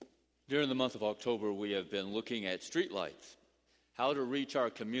During the month of October, we have been looking at streetlights, how to reach our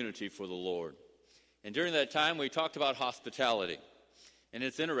community for the Lord. And during that time, we talked about hospitality. And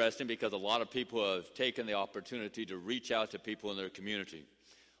it's interesting because a lot of people have taken the opportunity to reach out to people in their community.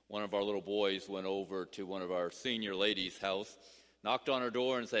 One of our little boys went over to one of our senior ladies' house, knocked on her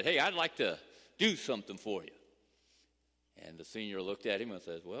door and said, "Hey, I'd like to do something for you." And the senior looked at him and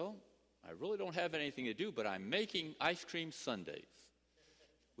says, "Well, I really don't have anything to do, but I'm making ice cream sundaes.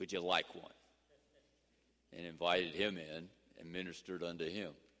 Would you like one?" And invited him in and ministered unto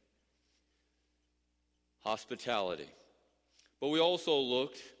him. Hospitality. But we also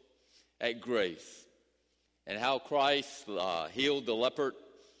looked at grace and how Christ healed the leper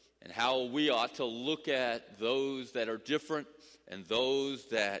and how we ought to look at those that are different and those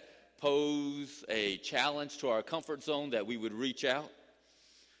that pose a challenge to our comfort zone, that we would reach out.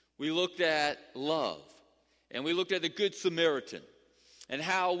 We looked at love, and we looked at the Good Samaritan and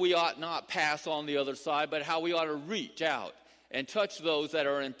how we ought not pass on the other side, but how we ought to reach out and touch those that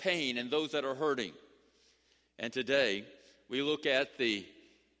are in pain and those that are hurting. And today, we look at the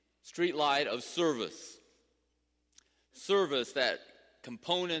streetlight of service. Service, that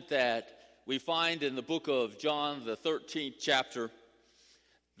component that we find in the book of John, the 13th chapter,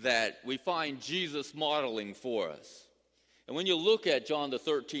 that we find Jesus modeling for us. And when you look at John, the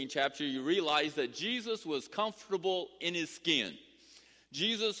 13th chapter, you realize that Jesus was comfortable in his skin.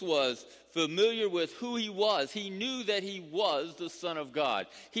 Jesus was familiar with who he was. He knew that he was the Son of God.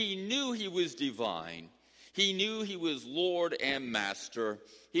 He knew he was divine. He knew he was Lord and Master.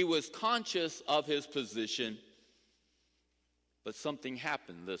 He was conscious of his position. But something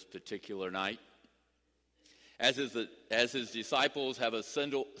happened this particular night. As his disciples have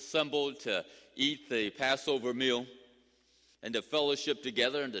assembled to eat the Passover meal and to fellowship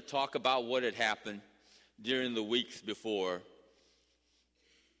together and to talk about what had happened during the weeks before,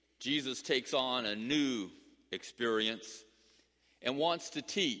 Jesus takes on a new experience and wants to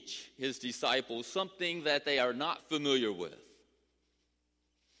teach his disciples something that they are not familiar with.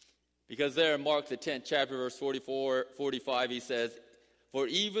 Because there in Mark the 10th chapter, verse 44, 45, he says, "For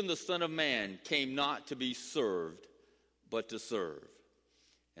even the Son of Man came not to be served, but to serve."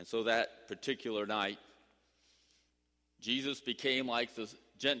 And so that particular night, Jesus became like the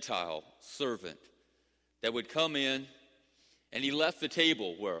Gentile servant that would come in, and he left the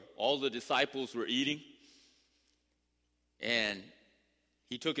table where all the disciples were eating, and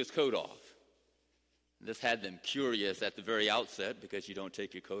he took his coat off. This had them curious at the very outset, because you don't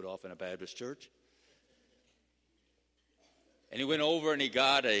take your coat off in a Baptist church. And he went over and he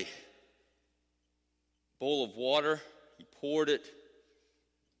got a bowl of water. He poured it.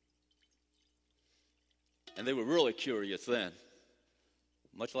 And they were really curious then,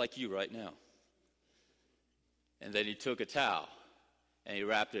 much like you right now. And then he took a towel and he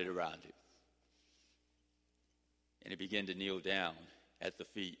wrapped it around him. And he began to kneel down at the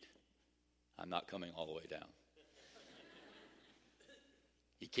feet. I'm not coming all the way down.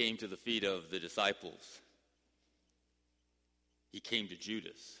 He came to the feet of the disciples. He came to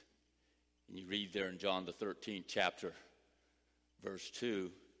Judas. And you read there in John the 13th chapter, verse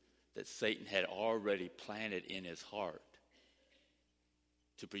 2, that Satan had already planted in his heart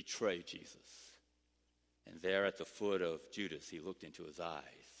to betray Jesus. And there at the foot of Judas, he looked into his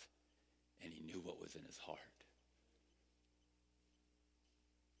eyes, and he knew what was in his heart.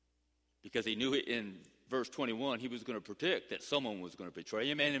 Because he knew in verse 21, he was going to predict that someone was going to betray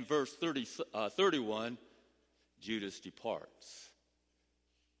him. And in verse 31, Judas departs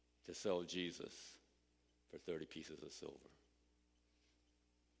to sell Jesus for 30 pieces of silver.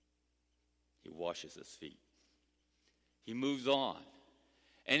 He washes his feet. He moves on.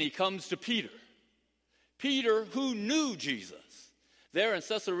 And he comes to Peter. Peter, who knew Jesus. There in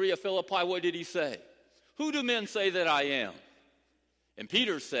Caesarea Philippi, what did he say? "Who do men say that I am?" And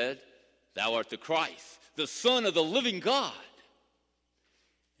Peter said, "Thou art the Christ, the Son of the living God."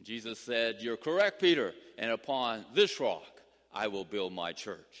 And Jesus said, "You're correct, Peter, and upon this rock I will build my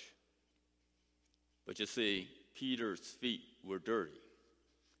church." But you see, Peter's feet were dirty.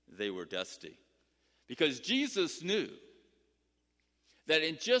 They were dusty. Because Jesus knew that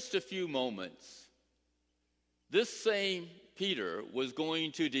in just a few moments, this same Peter was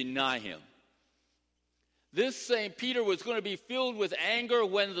going to deny him. This same Peter was going to be filled with anger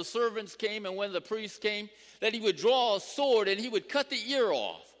when the servants came and when the priests came, that he would draw a sword and he would cut the ear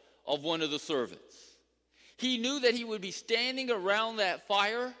off of one of the servants. He knew that he would be standing around that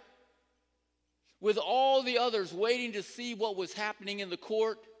fire with all the others waiting to see what was happening in the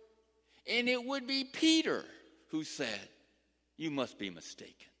court, and it would be Peter who said, "You must be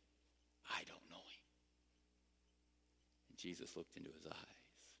mistaken. I don't know him." And Jesus looked into his eyes.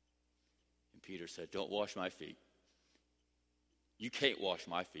 Peter said, "Don't wash my feet. You can't wash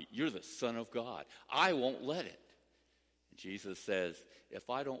my feet. You're the Son of God. I won't let it." And Jesus says, "If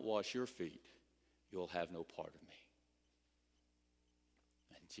I don't wash your feet, you'll have no part of me."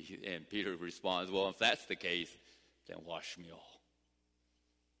 And Peter responds, "Well, if that's the case, then wash me all."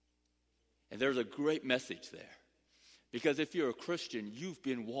 And there's a great message there. Because if you're a Christian, you've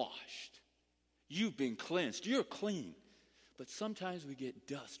been washed. You've been cleansed. You're clean. But sometimes we get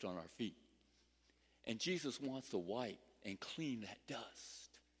dust on our feet. And Jesus wants to wipe and clean that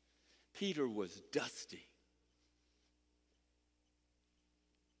dust. Peter was dusty.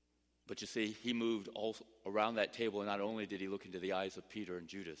 But you see, he moved all around that table, and not only did he look into the eyes of Peter and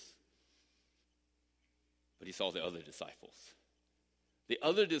Judas, but he saw the other disciples. The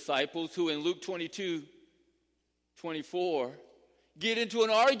other disciples who in Luke 22:24 get into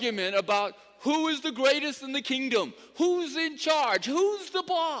an argument about who is the greatest in the kingdom, who's in charge, who's the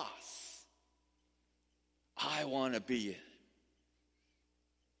boss. I want to be it.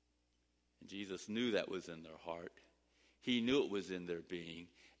 And Jesus knew that was in their heart. He knew it was in their being.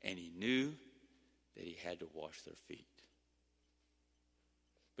 And he knew that he had to wash their feet.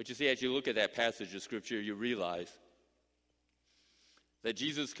 But you see, as you look at that passage of Scripture, you realize that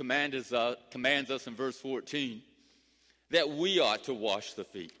Jesus commands us in verse 14 that we ought to wash the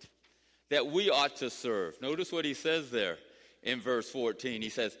feet, that we ought to serve. Notice what he says there in verse 14. He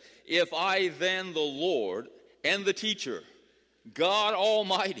says, "If I then, the Lord and the teacher, God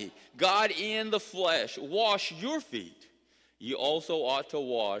Almighty, God in the flesh, wash your feet, you also ought to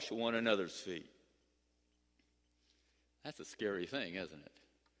wash one another's feet." That's a scary thing, isn't it?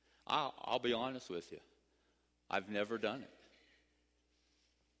 I'll be honest with you. I've never done it.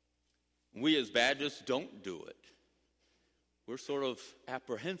 We as Baptists don't do it. We're sort of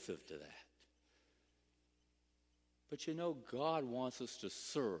apprehensive to that. But you know, God wants us to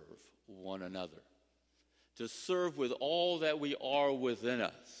serve one another, to serve with all that we are within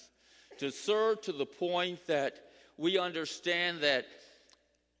us, to serve to the point that we understand that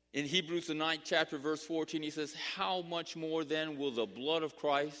in Hebrews the 9th chapter, verse 14, he says, "How much more then will the blood of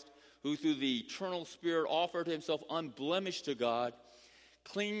Christ, who through the eternal Spirit offered himself unblemished to God,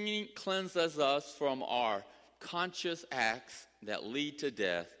 cleanses us from our conscious acts that lead to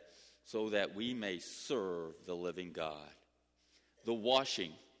death, so that we may serve the living God." The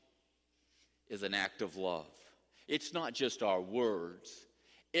washing is an act of love. It's not just our words.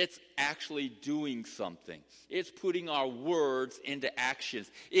 It's actually doing something. It's putting our words into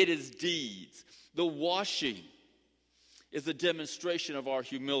actions. It is deeds. The washing is a demonstration of our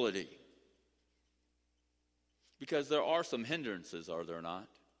humility. Because there are some hindrances, are there not?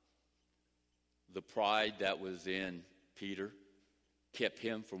 The pride that was in Peter kept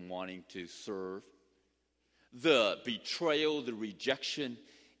him from wanting to serve. The betrayal, the rejection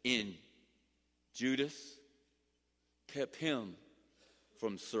in Judas kept him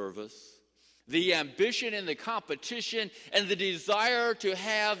from service. The ambition and the competition and the desire to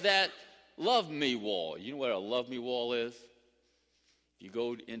have that love me wall. You know what a love me wall is? If you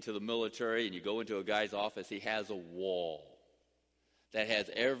go into the military and you go into a guy's office, he has a wall that has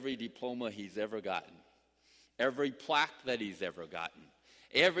every diploma he's ever gotten, every plaque that he's ever gotten,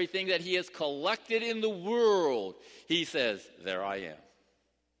 everything that he has collected in the world. He says, "There I am.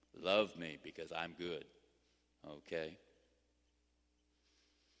 Love me because I'm good." Okay?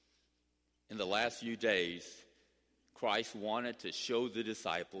 In the last few days, Christ wanted to show the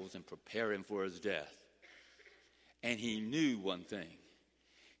disciples and prepare him for his death. And he knew one thing.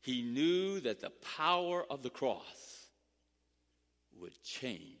 He knew that the power of the cross would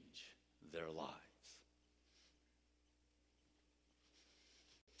change their lives.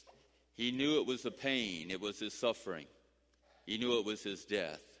 He knew it was the pain, it was his suffering. He knew it was his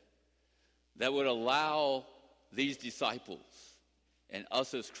death that would allow these disciples and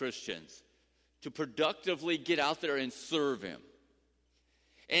us as Christians to productively get out there and serve him,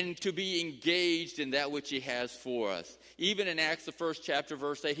 and to be engaged in that which he has for us. Even in Acts, the 1st chapter,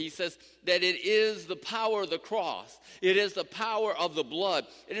 verse 8, he says that it is the power of the cross. It is the power of the blood.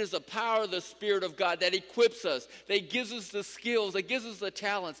 It is the power of the Spirit of God that equips us, that gives us the skills, that gives us the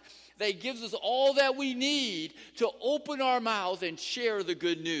talents, that gives us all that we need to open our mouths and share the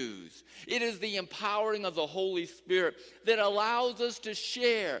good news. It is the empowering of the Holy Spirit that allows us to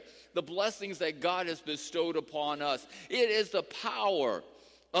share the blessings that God has bestowed upon us. It is the power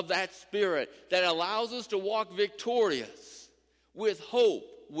of that Spirit that allows us to walk victorious with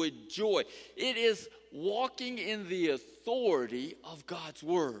hope, with joy. It is walking in the authority of God's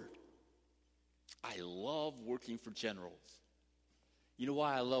Word. I love working for generals. You know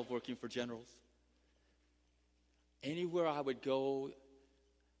why I love working for generals? Anywhere I would go,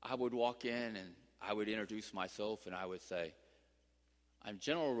 I would walk in and I would introduce myself and I would say, I'm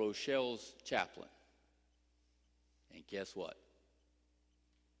General Rochelle's chaplain. And guess what?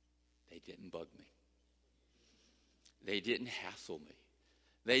 They didn't bug me. They didn't hassle me.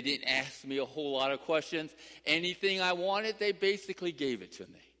 They didn't ask me a whole lot of questions. Anything I wanted, they basically gave it to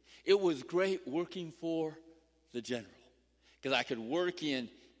me. It was great working for the general because I could work in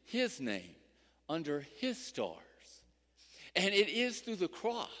his name, under his stars. And it is through the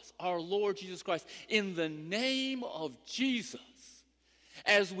cross, our Lord Jesus Christ, in the name of Jesus.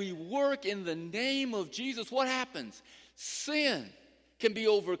 As we work in the name of Jesus, what happens? Sin can be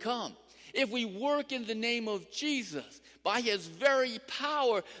overcome. If we work in the name of Jesus, by his very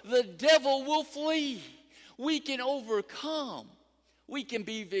power, the devil will flee. We can overcome. We can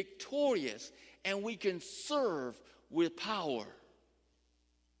be victorious. And we can serve with power.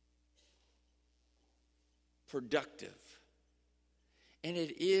 Productive. And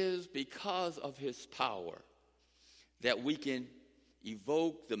it is because of his power that we can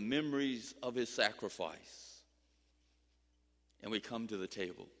evoke the memories of his sacrifice. And we come to the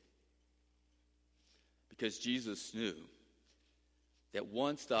table. Because Jesus knew that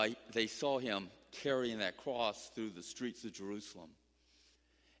once they saw him carrying that cross through the streets of Jerusalem,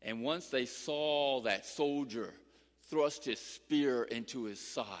 and once they saw that soldier thrust his spear into his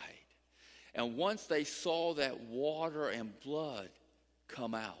side, and once they saw that water and blood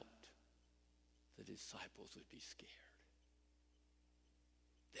come out, the disciples would be scared.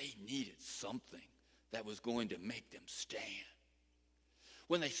 They needed something that was going to make them stand.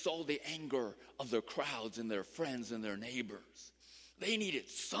 When they saw the anger of their crowds and their friends and their neighbors, they needed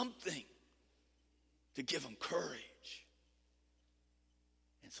something to give them courage.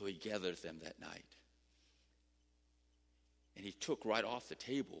 And so he gathered them that night. And he took right off the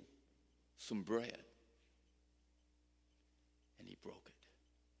table some bread. And he broke it.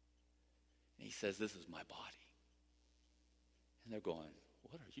 And he says, this is my body. And they're going,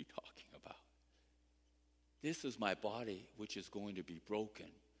 what are you talking about? This is my body which is going to be broken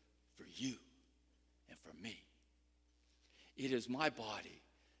for you and for me. It is my body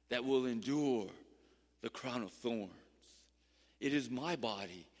that will endure the crown of thorns. It is my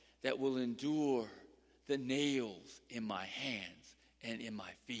body that will endure the nails in my hands and in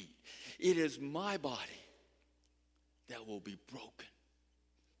my feet. It is my body that will be broken,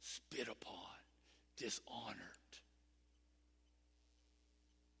 spit upon, dishonored,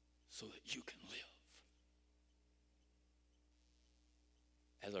 so that you can live.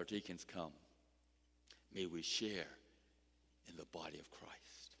 As our deacons come, may we share in the body of Christ.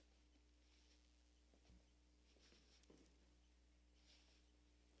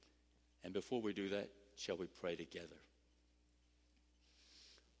 And before we do that, shall we pray together?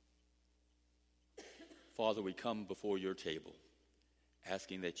 Father, we come before your table,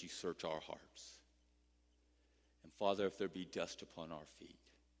 asking that you search our hearts. And Father, if there be dust upon our feet,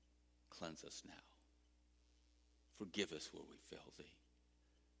 cleanse us now. Forgive us where we fail thee.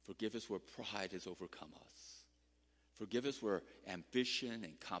 Forgive us where pride has overcome us. Forgive us where ambition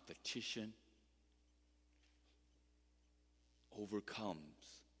and competition overcomes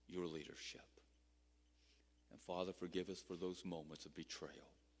your leadership. And Father, forgive us for those moments of betrayal.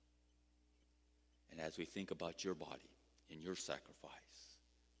 And as we think about your body and your sacrifice,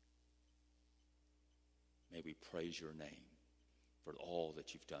 may we praise your name for all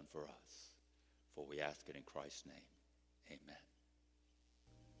that you've done for us. For we ask it in Christ's name. Amen.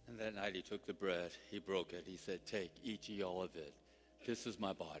 And that night he took the bread, he broke it, he said, take, eat ye all of it. This is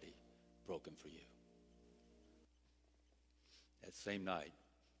my body broken for you. That same night,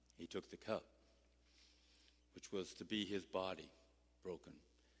 he took the cup, which was to be his body broken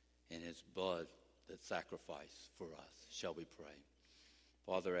and his blood that sacrificed for us. Shall we pray?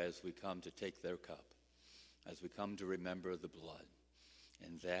 Father, as we come to take their cup, as we come to remember the blood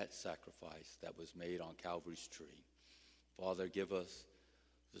and that sacrifice that was made on Calvary's tree, Father, give us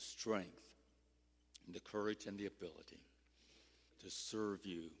the strength and the courage and the ability to serve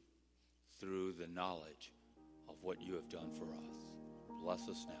you through the knowledge of what you have done for us. Bless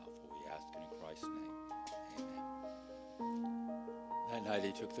us now, for we ask it in Christ's name. Amen. That night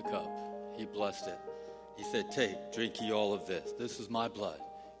he took the cup. He blessed it. He said, take, drink ye all of this. This is my blood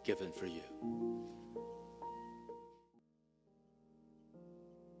given for you.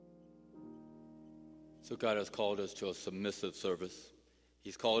 So God has called us to a submissive service.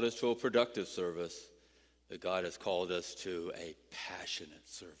 He's called us to a productive service. But God has called us to a passionate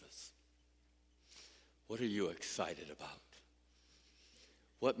service. What are you excited about?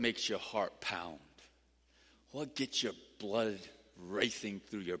 What makes your heart pound? What gets your blood racing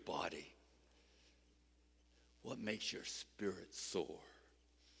through your body? What makes your spirit soar?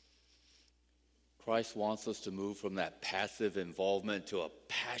 Christ wants us to move from that passive involvement to a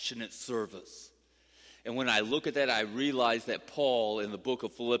passionate service. And when I look at that, I realize that Paul, in the book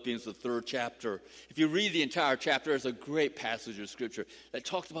of Philippians, the 3rd chapter, if you read the entire chapter, there's a great passage of Scripture that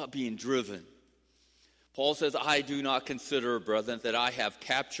talks about being driven. Paul says, I do not consider, brethren, that I have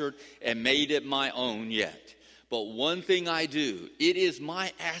captured and made it my own yet. But one thing I do, it is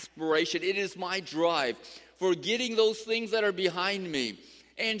my aspiration, it is my drive, forgetting those things that are behind me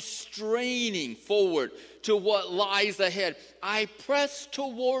and straining forward to what lies ahead. I press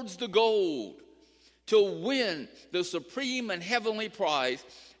towards the goal to win the supreme and heavenly prize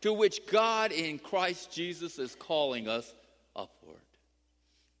to which God in Christ Jesus is calling us upward.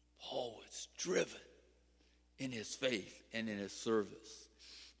 Paul was driven in his faith and in his service.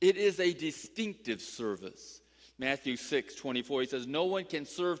 It is a distinctive service. Matthew 6:24, he says, no one can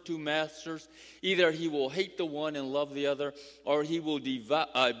serve two masters. Either he will hate the one and love the other, or he will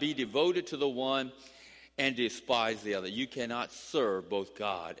be devoted to the one and despise the other. You cannot serve both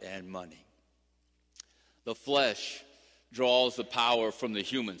God and money. The flesh draws the power from the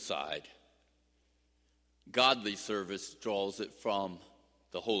human side. Godly service draws it from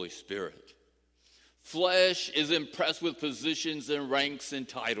the Holy Spirit. Flesh is impressed with positions and ranks and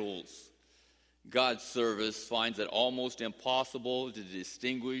titles. God's service finds it almost impossible to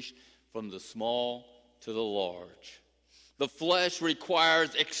distinguish from the small to the large. The flesh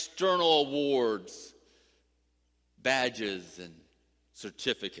requires external awards, badges, and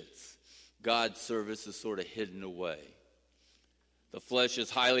certificates. God's service is sort of hidden away. The flesh is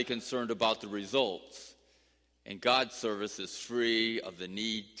highly concerned about the results, and God's service is free of the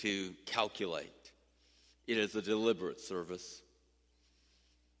need to calculate. It is a deliberate service.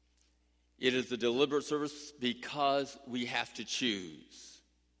 It is a deliberate service because we have to choose.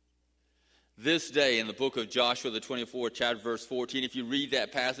 This day in the book of Joshua, the 24th chapter, verse 14, if you read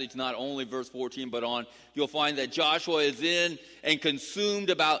that passage, not only verse 14 but on, you'll find that Joshua is in and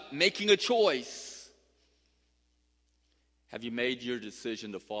consumed about making a choice. Have you made your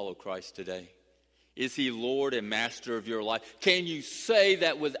decision to follow Christ today? Is he Lord and Master of your life? Can you say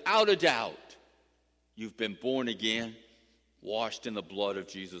that without a doubt you've been born again, washed in the blood of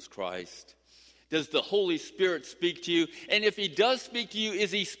Jesus Christ? Does the Holy Spirit speak to you? And if he does speak to you, is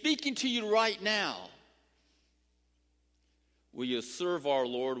he speaking to you right now? Will you serve our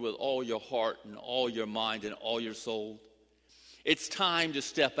Lord with all your heart and all your mind and all your soul? It's time to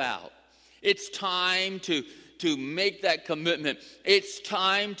step out. It's time to make that commitment. It's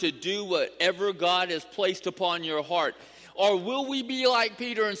time to do whatever God has placed upon your heart. Or will we be like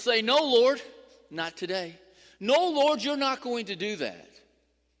Peter and say, no, Lord, not today. No, Lord, you're not going to do that.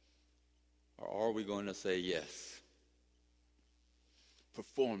 Or are we going to say, yes,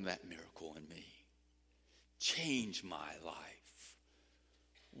 perform that miracle in me. Change my life.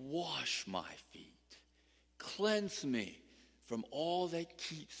 Wash my feet. Cleanse me from all that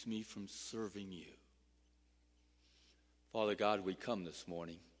keeps me from serving you. Father God, we come this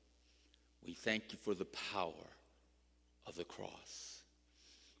morning. We thank you for the power of the cross.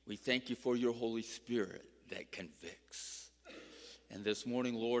 We thank you for your Holy Spirit that convicts. And this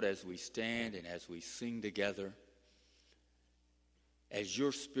morning, Lord, as we stand and as we sing together, as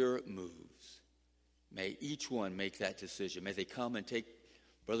your Spirit moves, may each one make that decision. May they come and take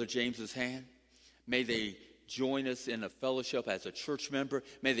Brother James's hand. May they join us in a fellowship as a church member.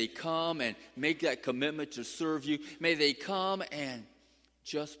 May they come and make that commitment to serve you. May they come and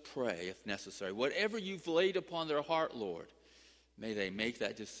just pray if necessary. Whatever you've laid upon their heart, Lord, may they make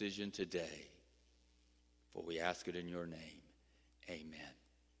that decision today. For we ask it in your name. Amen.